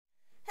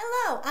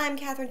Hello, I'm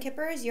Kathryn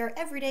Kueppers, your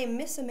everyday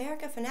Miss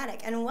America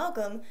fanatic, and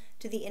welcome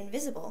to the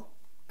Invisible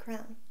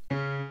Crown.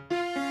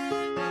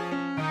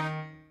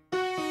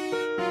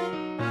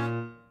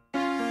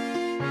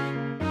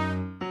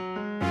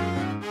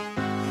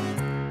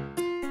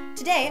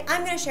 Today,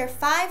 I'm going to share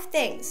 5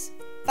 things.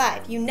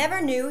 5 you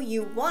never knew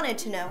you wanted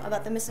to know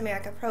about the Miss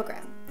America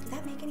program. Does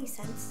that make any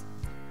sense?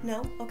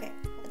 No? Okay,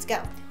 let's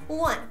go.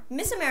 1.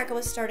 Miss America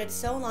was started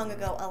so long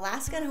ago,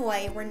 Alaska and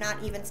Hawaii were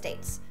not even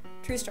states.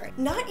 True story.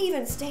 Not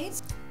even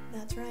states?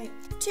 That's right.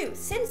 2.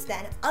 Since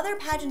then, other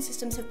pageant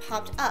systems have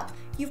popped up.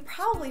 You've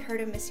probably heard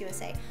of Miss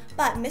USA,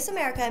 but Miss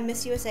America and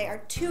Miss USA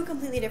are 2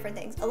 completely different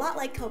things, a lot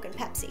like Coke and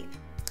Pepsi.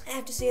 I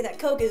have to say that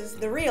Coke is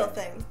the real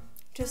thing,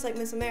 just like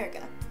Miss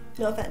America.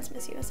 No offense,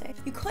 Miss USA.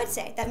 You could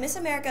say that Miss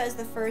America is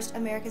the first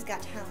America's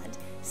Got Talent,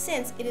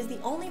 since it is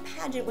the only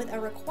pageant with a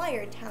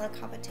required talent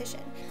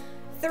competition.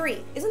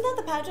 3. Isn't that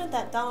the pageant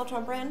that Donald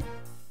Trump ran?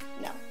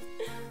 No.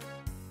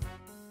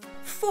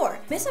 4.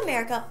 Miss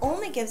America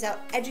only gives out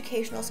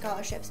educational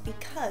scholarships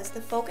because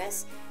the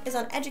focus is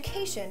on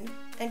education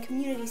and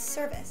community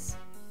service.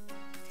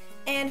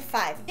 And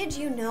 5. Did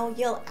you know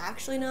you'll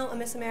actually know a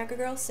Miss America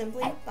girl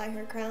simply by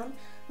her crown?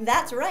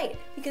 That's right,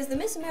 because the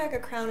Miss America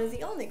crown is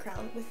the only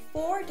crown with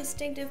 4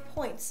 distinctive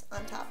points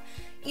on top.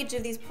 Each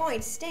of these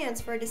points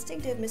stands for a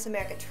distinctive Miss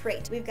America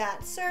trait. We've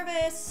got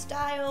service,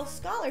 style,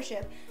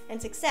 scholarship,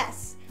 and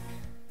success.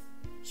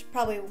 Should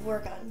probably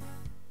work on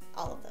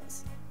all of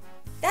those.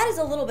 That is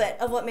a little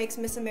bit of what makes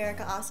Miss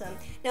America awesome.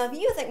 Now, if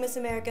you think Miss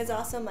America is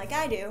awesome like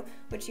I do,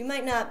 which you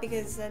might not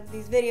because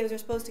these videos are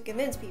supposed to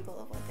convince people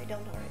of what they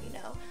don't already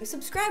know,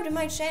 subscribe to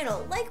my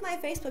channel, like my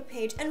Facebook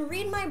page, and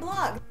read my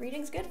blog.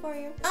 Reading's good for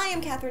you. I am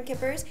Kathryn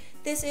Kueppers.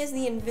 This is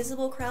the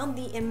Invisible Crown,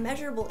 the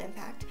immeasurable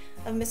impact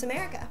of Miss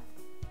America.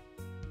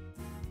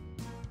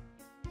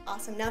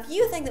 Awesome. Now, if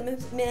you think that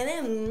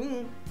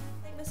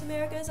Miss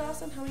America is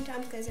awesome, how many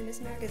times can I say Miss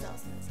America is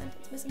awesome in a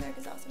sentence? Miss America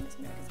is awesome, Miss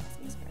America is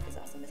awesome, Miss America is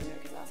awesome, Miss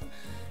America is awesome.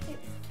 Hey,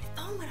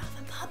 my phone went off,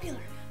 I'm popular.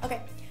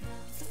 Okay,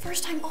 it's the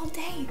first time all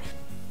day.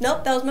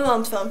 Nope, that was my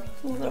mom's phone.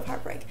 A little bit of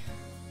heartbreak.